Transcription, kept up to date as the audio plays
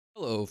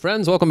Hello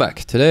friends, welcome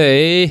back.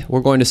 Today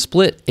we're going to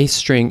split a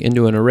string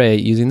into an array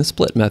using the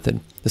split method.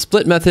 The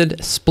split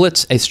method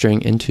splits a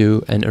string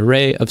into an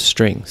array of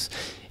strings.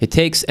 It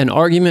takes an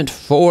argument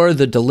for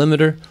the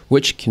delimiter,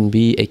 which can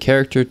be a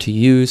character to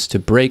use to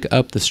break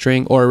up the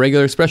string or a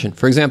regular expression.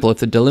 For example, if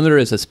the delimiter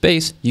is a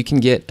space, you can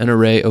get an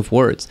array of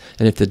words.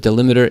 And if the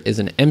delimiter is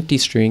an empty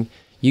string,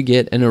 you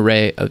get an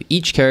array of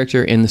each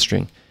character in the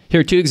string. Here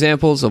are two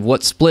examples of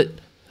what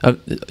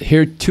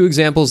here are two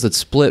examples that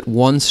split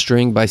one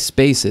string by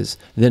spaces,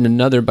 then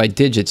another by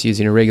digits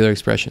using a regular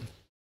expression.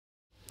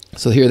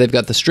 So here they've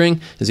got the string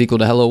is equal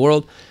to hello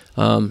world.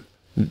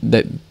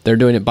 They're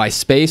doing it by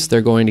space.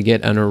 They're going to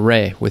get an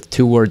array with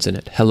two words in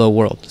it, hello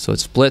world. So it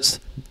splits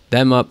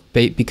them up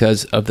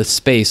because of the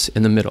space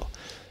in the middle.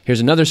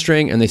 Here's another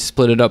string, and they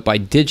split it up by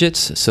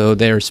digits. So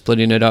they're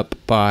splitting it up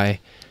by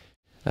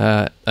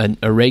a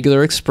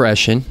regular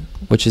expression,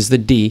 which is the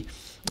D.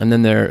 And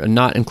then they're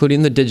not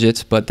including the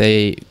digits, but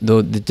the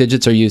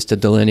digits are used to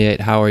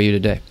delineate how are you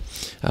today.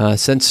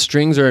 Since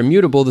strings are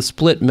immutable, the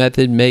split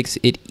method makes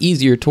it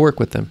easier to work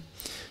with them.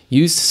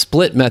 Use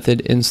split method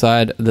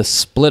inside the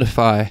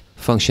splitify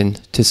function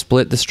to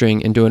split the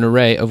string into an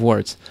array of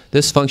words.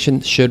 This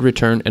function should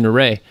return an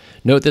array.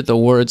 Note that the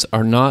words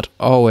are not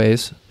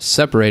always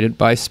separated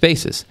by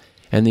spaces,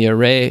 and the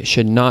array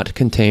should not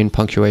contain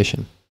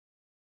punctuation.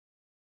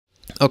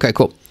 Okay,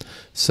 cool.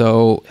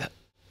 So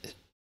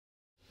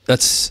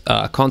let's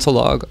console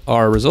log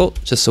our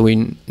result, just so we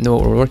know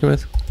what we're working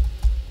with.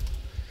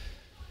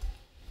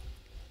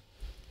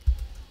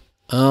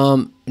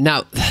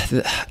 Now,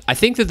 I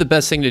think that the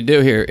best thing to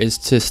do here is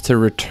just to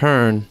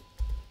return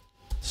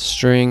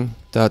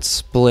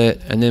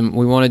string.split, and then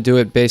we want to do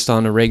it based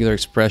on a regular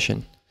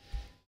expression.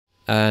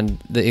 And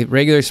the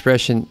regular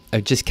expression,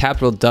 just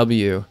capital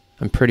W,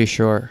 I'm pretty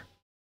sure.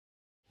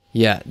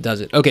 Yeah, it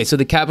does it. Okay, so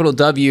the capital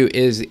W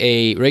is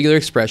a regular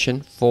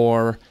expression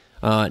for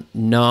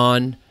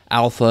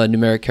non-alpha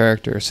numeric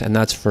characters, and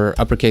that's for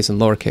uppercase and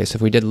lowercase.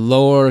 If we did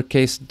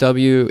lowercase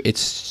w,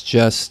 it's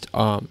just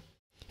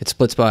it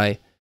splits by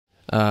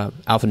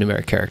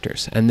alphanumeric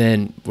characters, and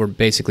then we're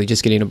basically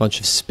just getting a bunch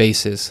of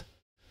spaces.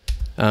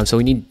 So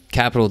we need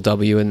capital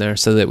W in there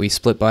so that we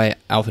split by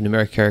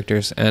alphanumeric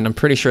characters, and I'm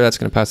pretty sure that's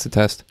going to pass the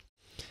test.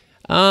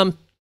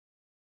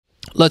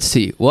 Let's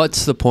see,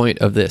 what's the point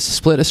of this?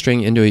 Split a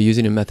string into a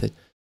using a method.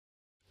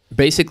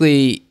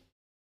 Basically,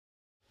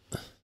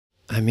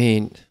 I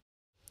mean,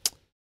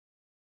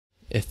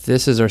 if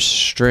this is our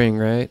string,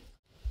 right?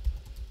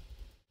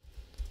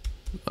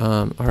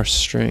 Our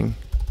string.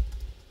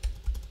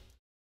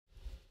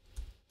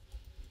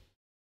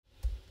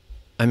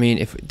 I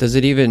mean, does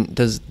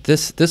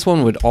this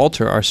one would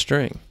alter our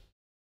string.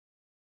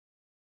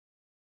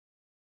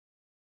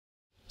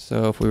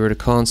 So if we were to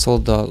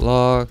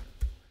console.log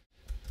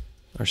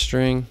our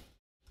string,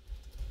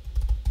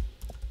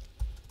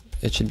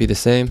 it should be the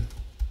same.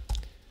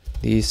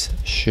 These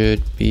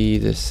should be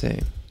the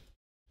same,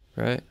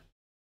 right?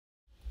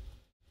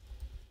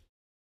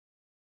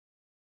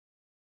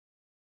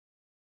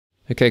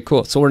 Okay,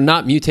 cool. So we're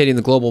not mutating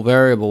the global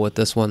variable with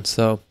this one.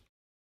 So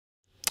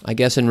I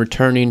guess in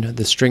returning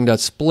the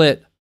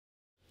string.split,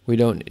 we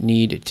don't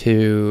need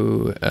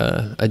to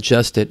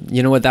adjust it.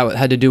 You know what that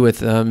had to do with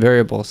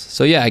variables.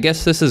 So yeah, I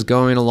guess this is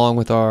going along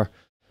with our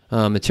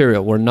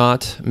material. We're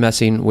not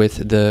messing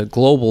with the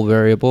global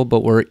variable,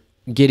 but we're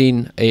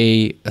getting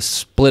a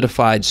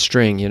splitified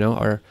string, you know,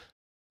 or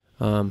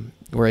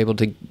we're able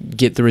to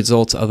get the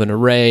results of an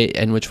array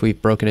in which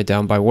we've broken it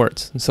down by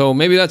words. So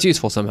maybe that's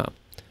useful somehow.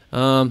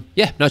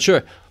 Yeah, not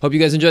sure. Hope you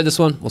guys enjoyed this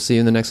one. We'll see you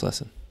in the next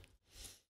lesson.